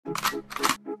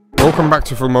Welcome back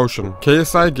to Full Motion.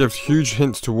 KSI gives huge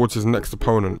hints towards his next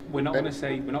opponent. We're not going to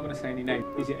say any name.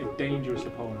 Is it a dangerous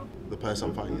opponent? The person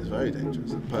I'm fighting is very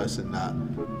dangerous. The person that,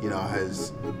 you know,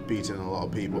 has beaten a lot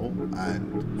of people,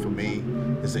 and for me,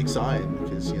 it's exciting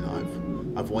because, you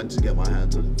know, I've wanted to get my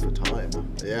hands on him for time.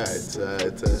 Yeah, it's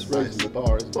raising the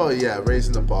bar, isn't it? Well, yeah,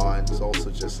 raising the bar, and it's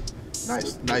also just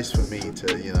nice for me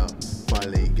to, you know,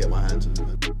 finally get my hands on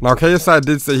him. Now, KSI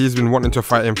did say he's been wanting to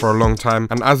fight him for a long time,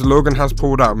 and as Logan has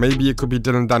pulled out, maybe it could be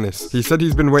Dylan Dennis. He said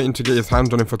he's been waiting to get his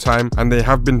hands on him for time, and they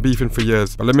have been beefing for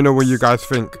years. But let me know what you guys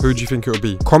think. Who do you think it will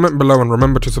be? Comment below and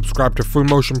remember to subscribe to Full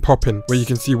Motion Poppin', where you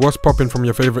can see what's popping from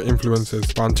your favourite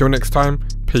influencers. But until next time,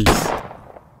 peace.